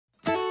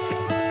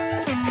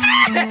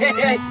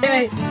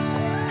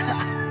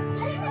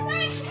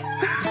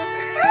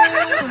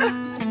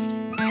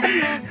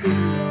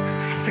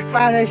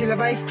Nagpanay sila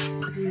bay.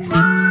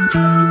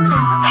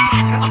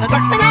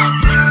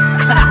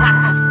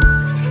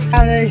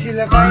 Panay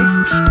sila bay.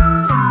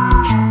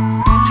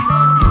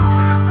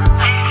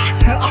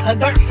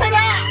 Adak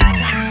sana.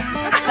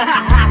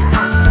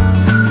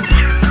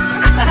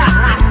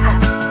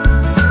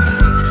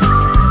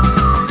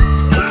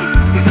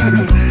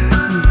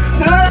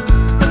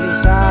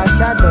 Sa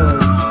shadow.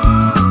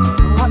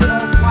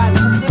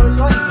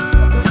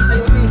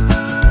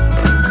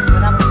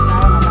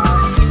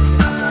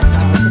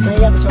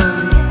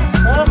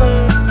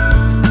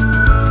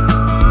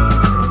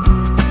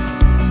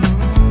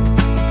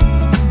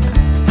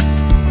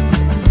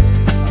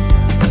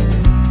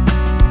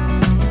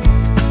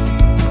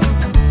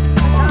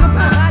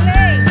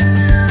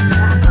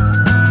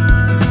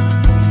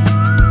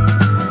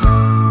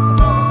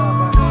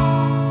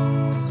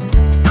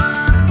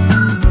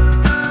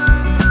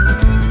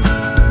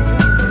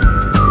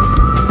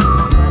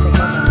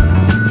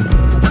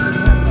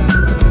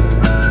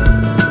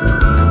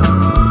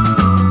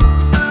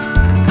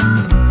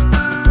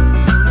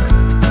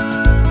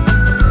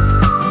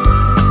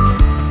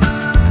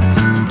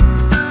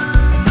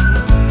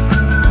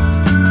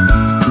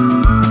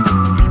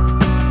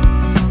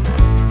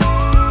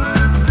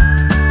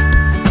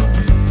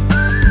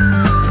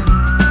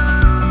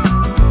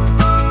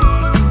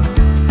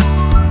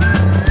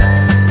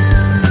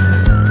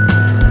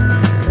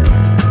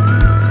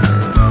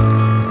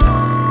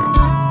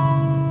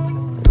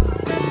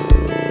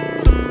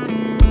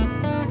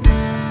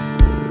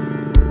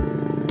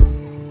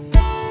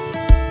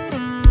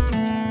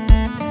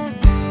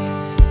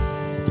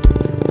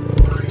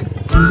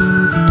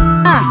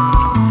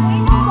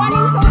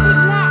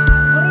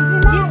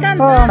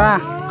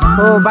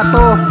 Oh,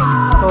 bato.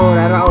 Oh,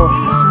 rarao.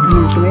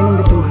 Sumainong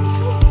dito.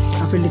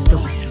 Apil dito.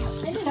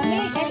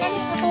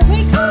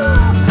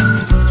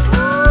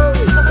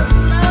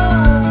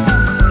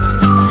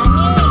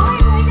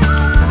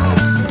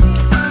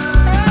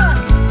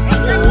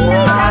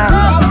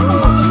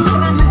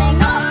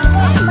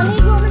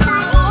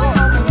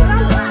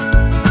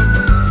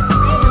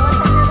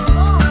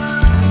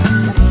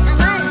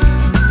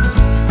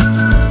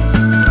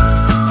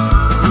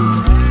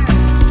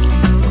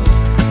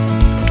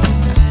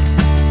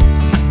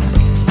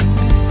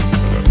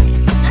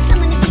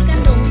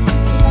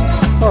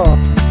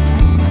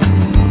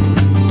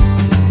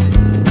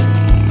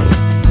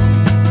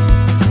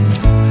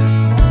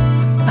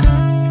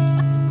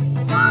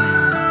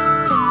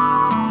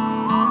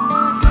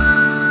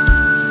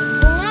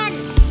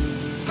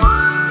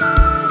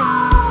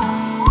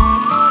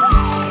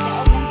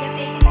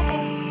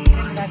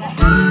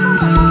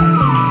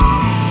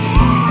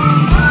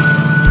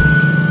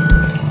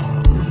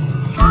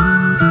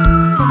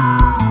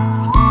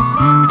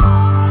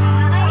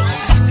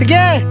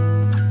 Sige!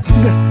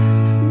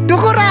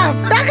 Dukura!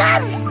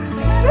 Dagan!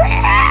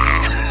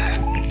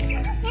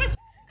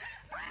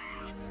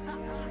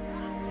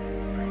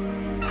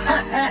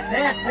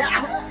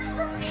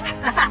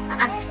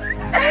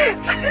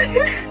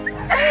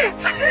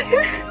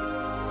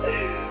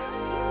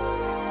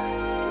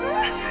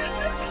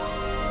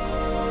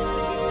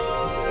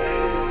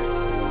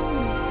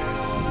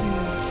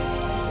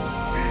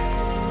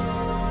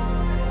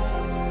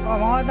 Oh,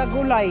 mga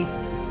tagulay.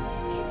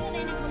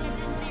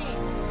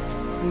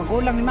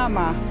 Magulang ni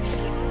mama.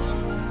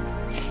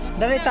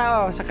 Dari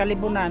tao sa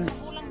kalibunan.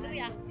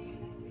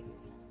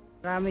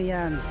 Marami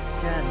yan.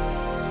 Yan.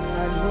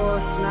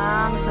 Albos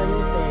ng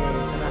salute.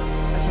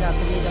 Kasi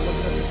napilid ako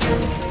dito sa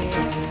salute.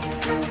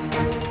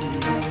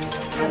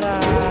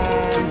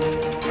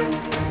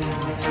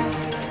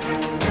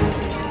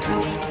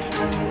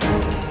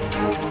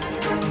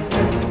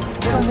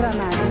 Burang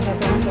granada.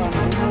 Sabi ko.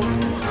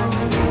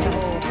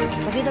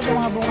 Pakita ko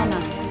mga bunga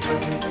na.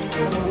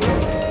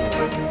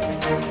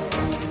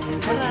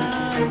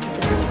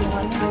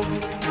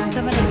 Sa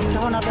manig, isa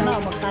ko na ito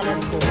na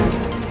magsalad ko.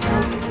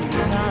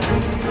 Isa.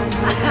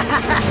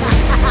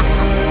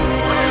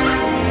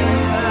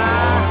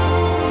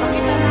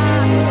 Pakita na.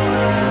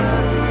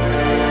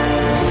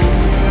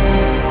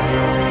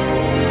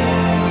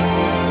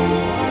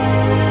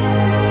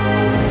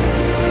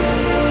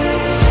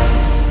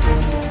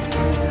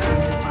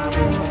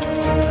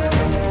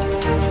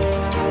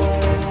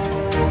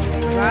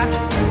 Diba?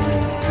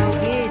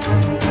 Yes.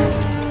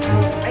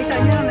 Ay,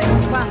 saan nyo na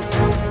naimukbang?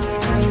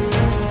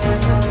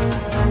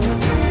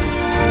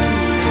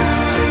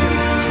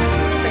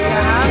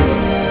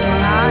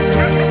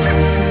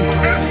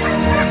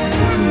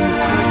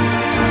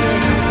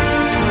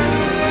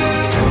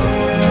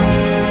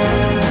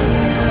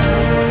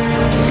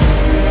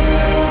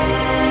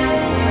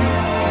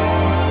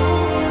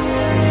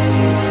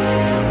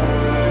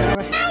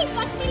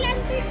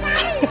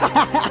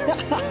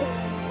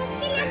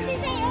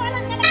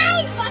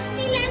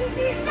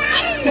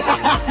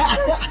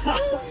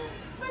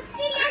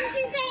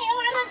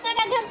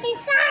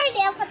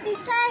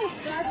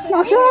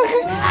 Maksud,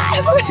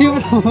 ay,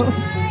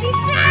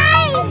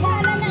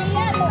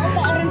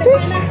 Hindi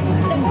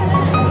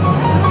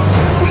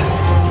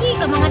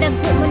ka mga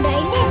dagpo mo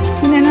dahil eh.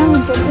 Hindi na,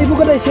 ibu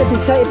ko dahil siya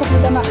tisay,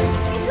 ipakita na.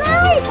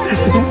 Tisay!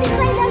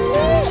 Tisay lang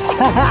eh.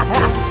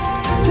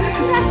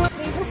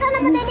 Gusto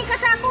naman dahil ka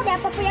sa ako,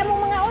 dapat pa yung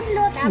mga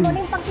udlot, amo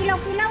rin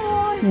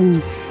pagkilaw-kilawon.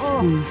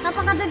 Oh,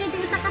 kapag ka doon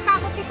dito sa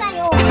kasakot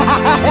tisay, oh.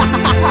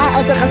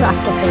 At sa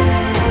kasakot.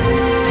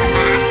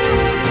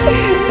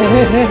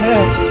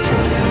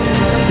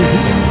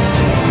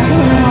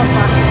 Ano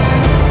pa?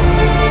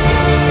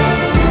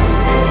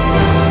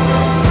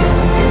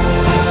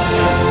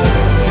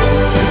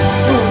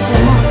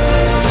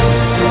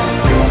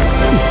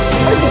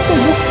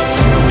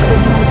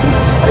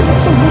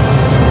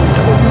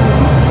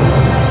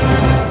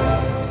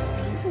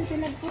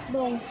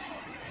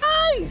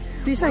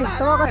 Tisay,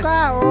 tawa ka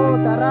ka. Oh,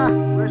 tara.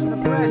 Press na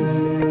press.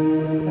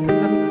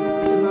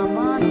 Si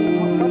mama,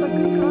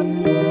 magkalagrikat.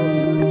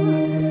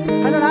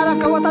 Kaya narang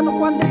kawatan o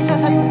kwan diri sa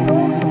sayo.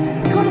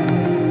 Ikaw na.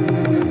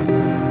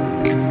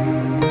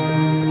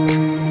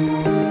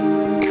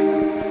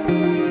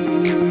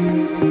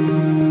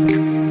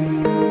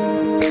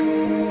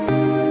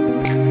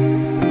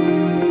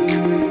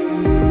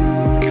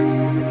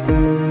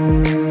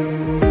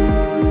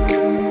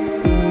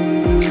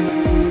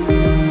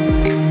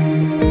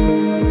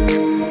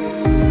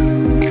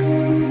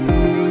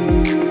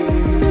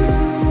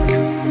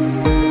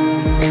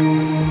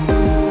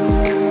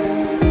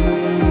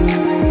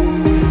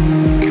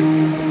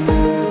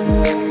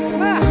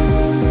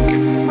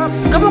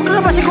 Kabuk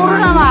na ba siguro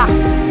na ma?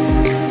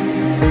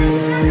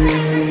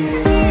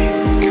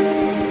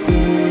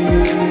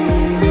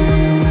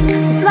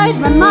 Slide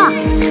man ma.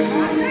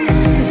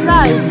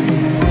 Slide.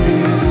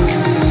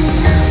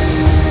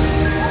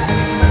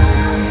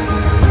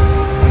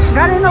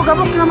 Gani no,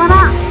 kabuk naman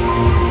na.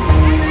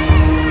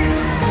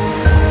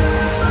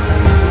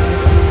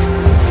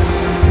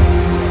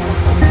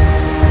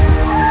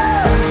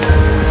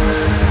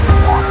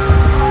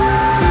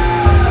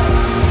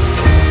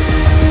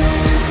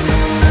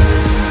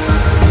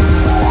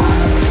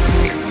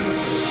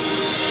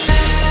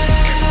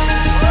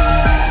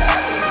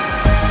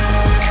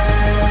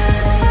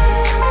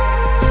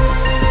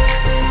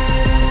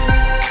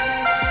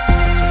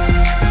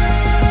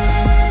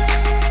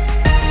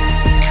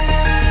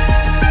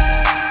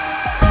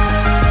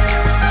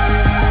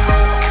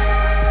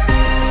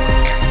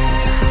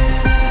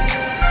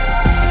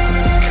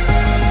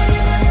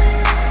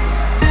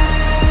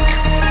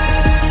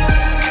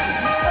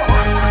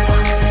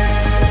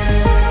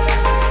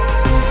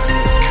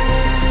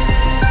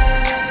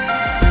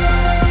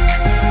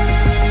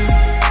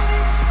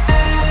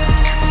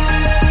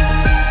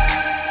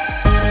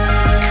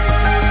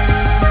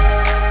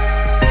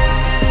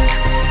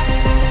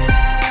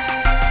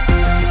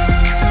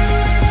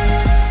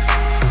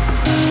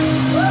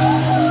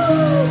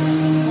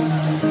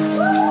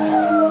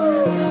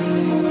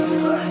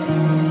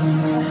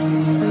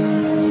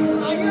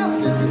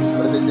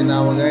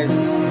 Ginawa guys.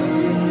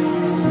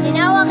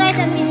 Ginawa guys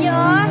ang video.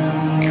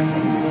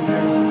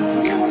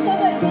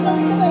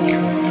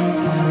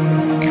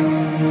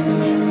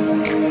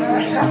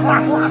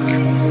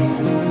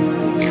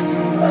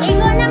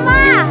 Ligo na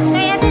ma.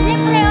 Kaya si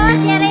Siyempre oh,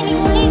 siya rin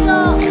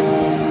ligo-ligo.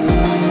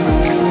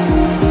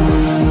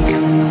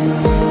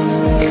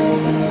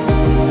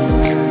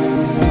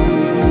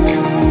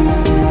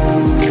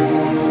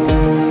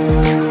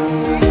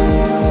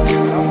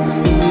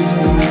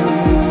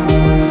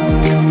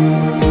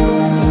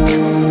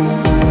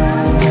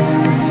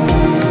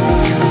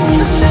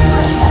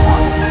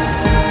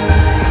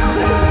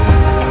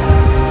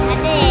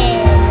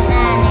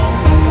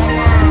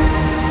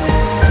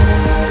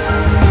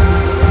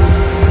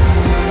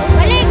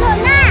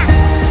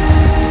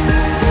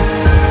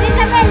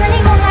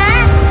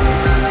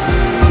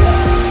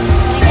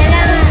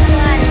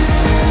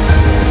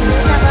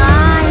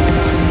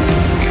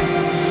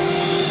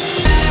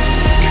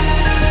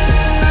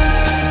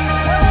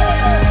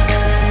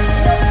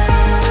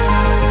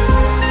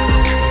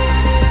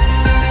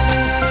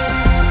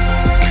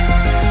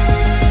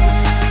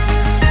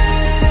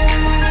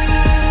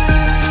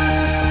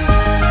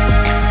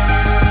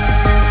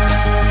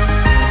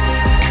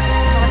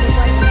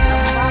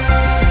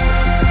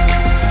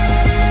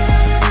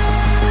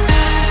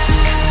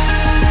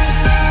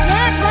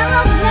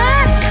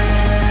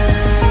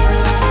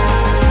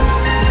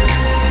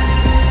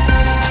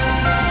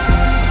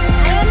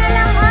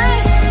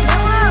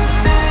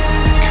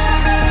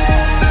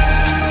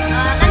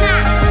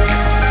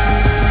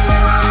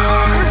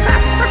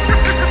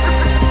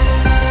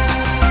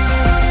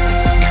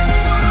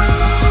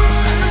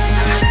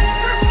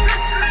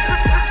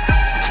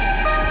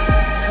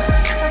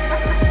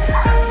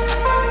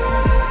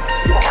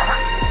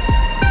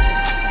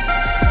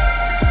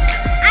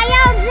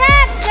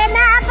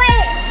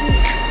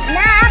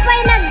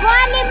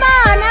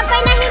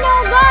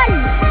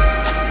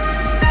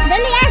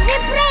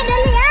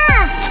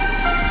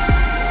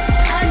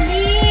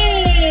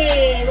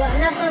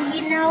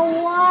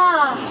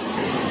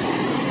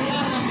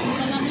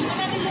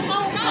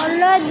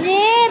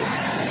 Jeep.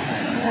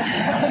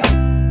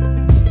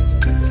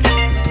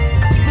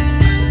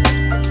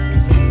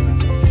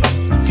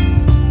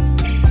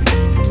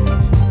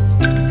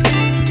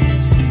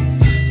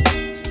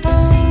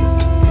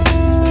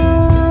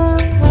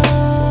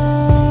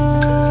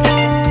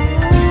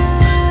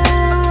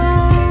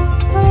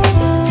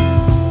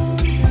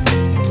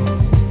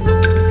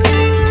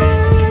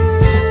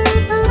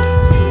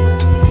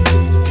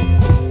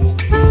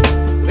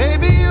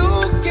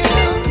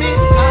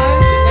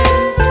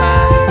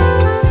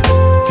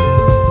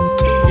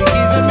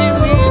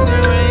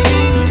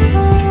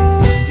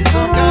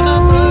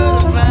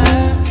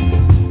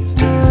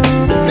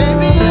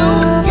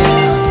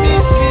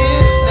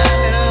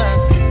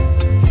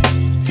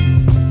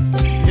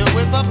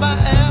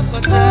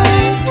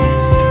 appetite.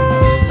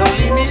 Don't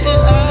leave me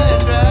here high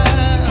and dry.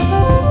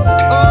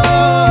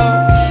 Oh,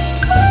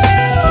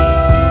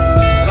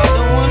 I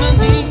don't wanna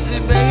jinx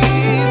it,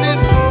 baby.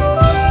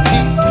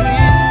 Keep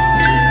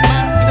treating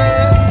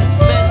myself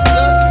at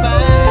the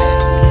spine.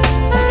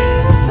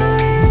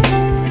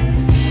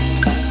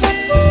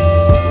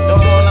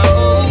 Don't wanna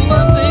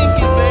overthink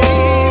it,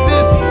 baby.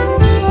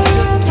 It's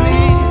just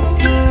clean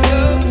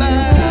your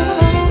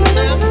mind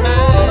and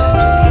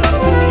mine.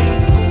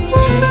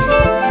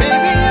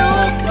 Baby, you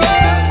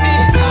got me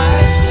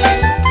ice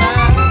and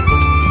fire.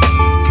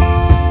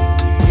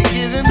 You're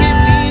giving me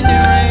wind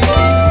and rain,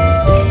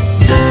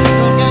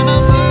 some kind of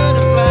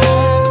butterfly.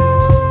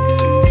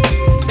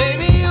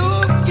 Baby, you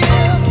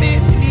give me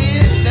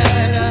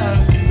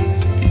midnight.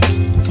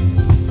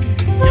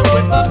 You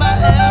whip up my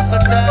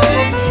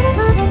appetite.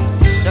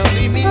 Don't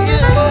leave me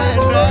here high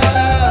and dry.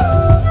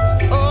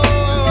 Oh,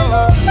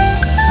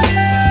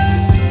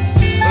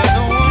 but I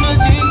don't wanna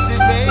jinx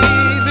it,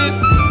 baby.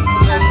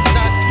 Let's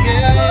not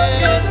get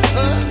ahead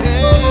of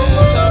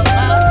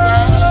my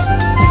time.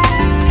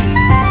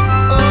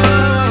 Oh,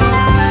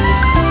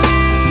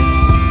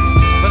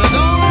 but I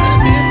don't wanna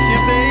miss you,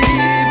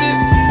 baby.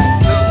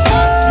 So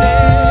I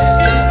let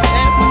the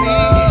answer be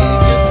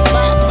just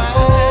my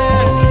mind.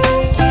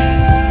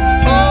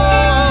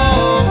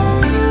 Oh.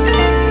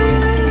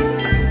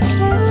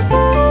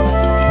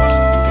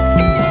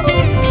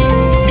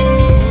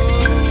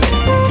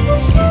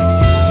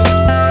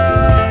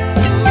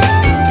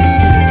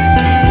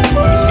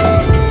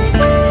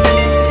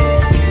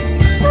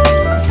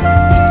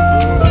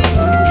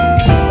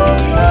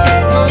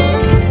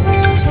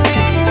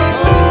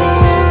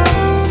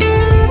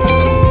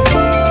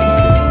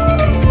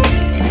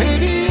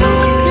 Baby, you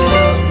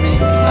give me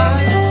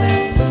ice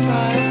and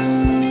fire.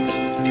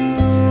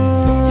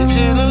 You're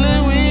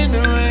chilling wind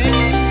and rain.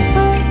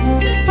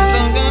 You're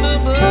some kind of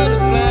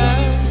butterfly.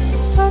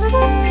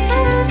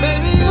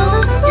 Baby, you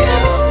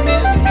give me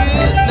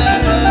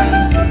midnight.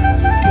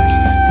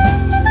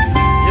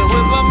 You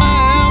whip up my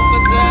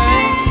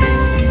appetite.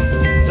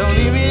 Don't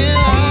leave me here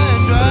high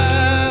and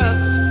dry.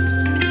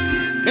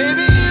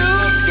 Baby, you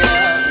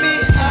give me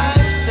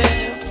ice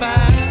and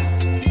fire.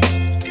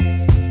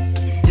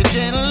 You're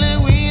channeling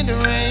wind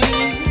and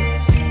rain.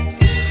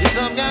 You're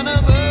some kind of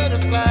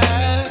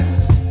butterfly.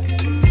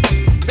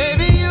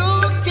 Baby, you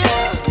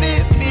give me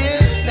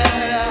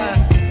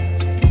midnight.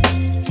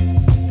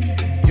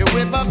 You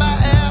whip up my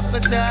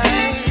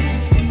appetite.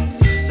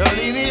 Don't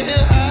leave me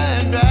here high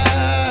and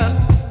dry.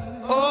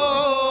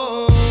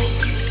 Oh,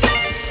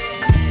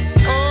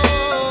 oh,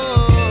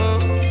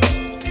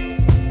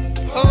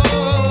 oh,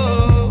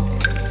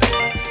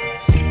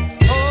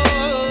 oh,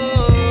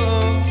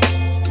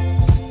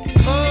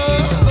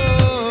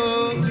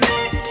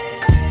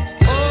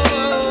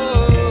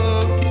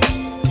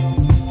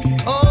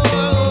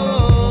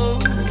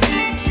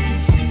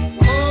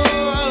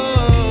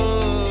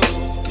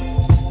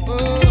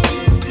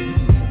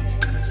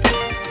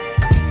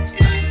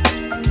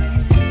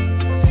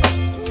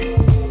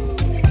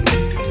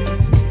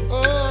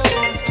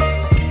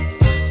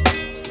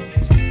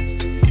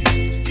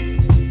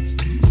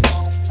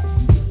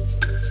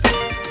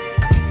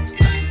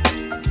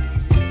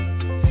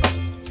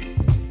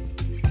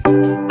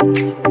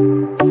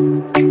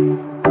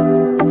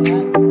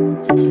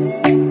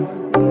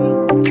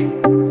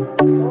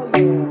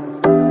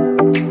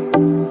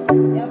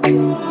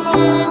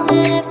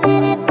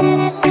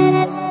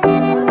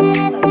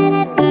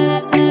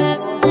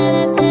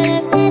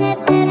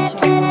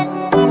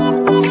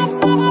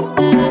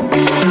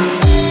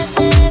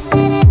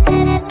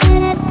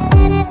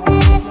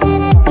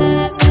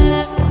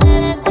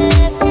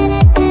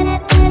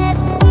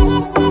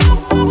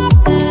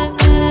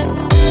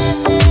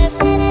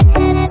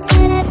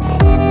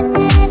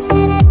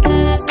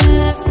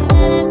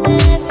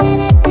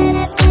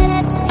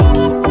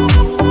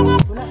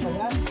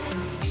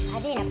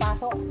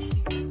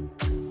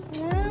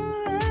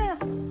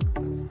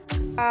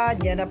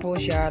 Diyan na po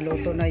siya.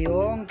 Luto na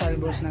yung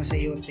talbos ng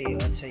sayote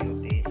at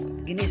sayote.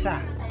 Ginisa.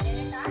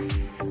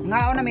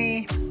 Ngao na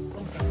mi.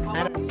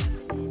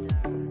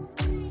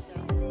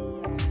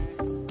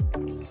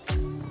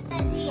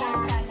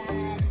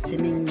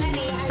 Sining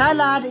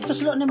salad. Ito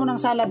sulo nimo ng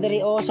salad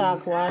diri o sa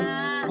kuan.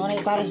 Mo na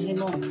ipares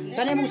nimo.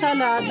 Kani mong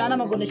salad na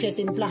maguni siya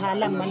timpla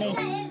halang man eh.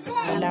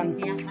 Halang.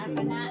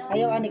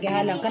 Ayaw ani kay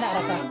halang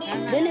kana ra ka.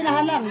 Dili na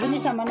halang,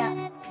 ginisa man na.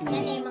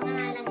 Yan mga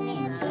halang ni.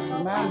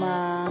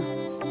 Mama.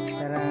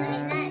 Tara,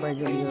 Kuya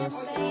Julius.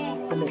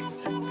 Dali.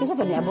 Kasi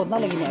ito niabot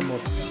na, lagi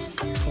niabot.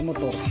 Yung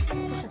motor.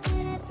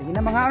 Sige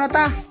na mga ano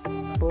ta.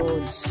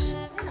 Foods.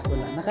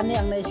 Wala. Nakani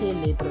ang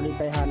naisili, pero di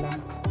kayo halang.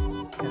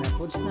 Tara,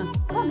 foods na.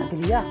 Ah,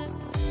 nakiliya.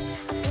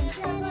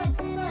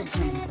 Foods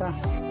na ita.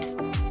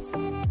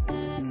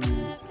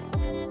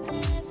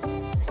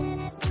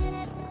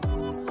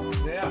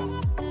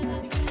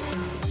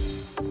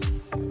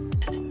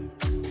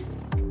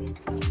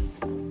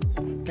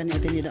 Kani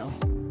ito nila oh.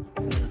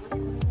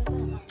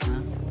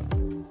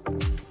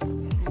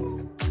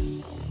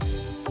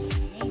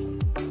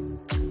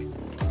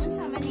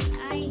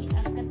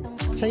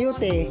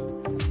 Sayote.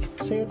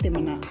 Sayote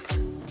man na.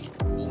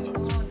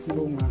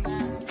 Bunga.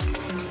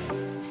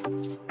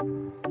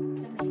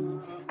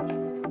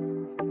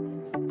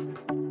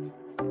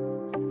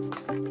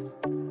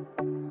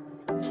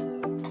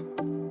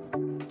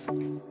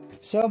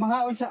 So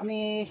mga unsa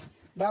mi,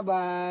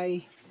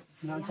 bye-bye.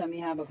 Mga unsa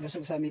mi habak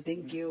busog sa mi.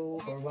 Thank you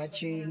for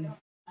watching.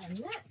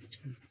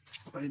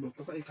 Papaibok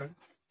ka.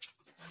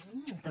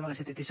 Tama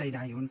kasi titisay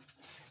dayon.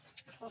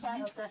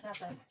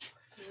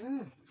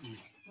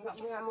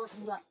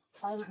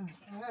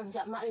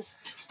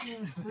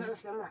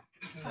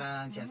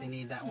 Siya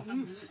tinida.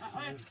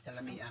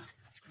 Salami ah.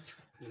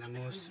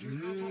 Lamos.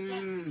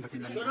 Pati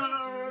lami.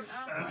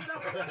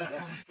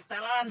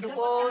 Taran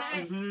dukot.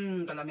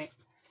 Kalami.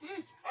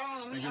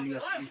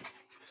 Julius.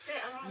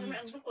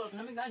 Ang dukot,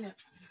 namin ganyan.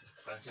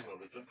 Kasi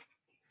mo dito.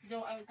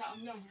 Daw ay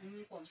kaam lang,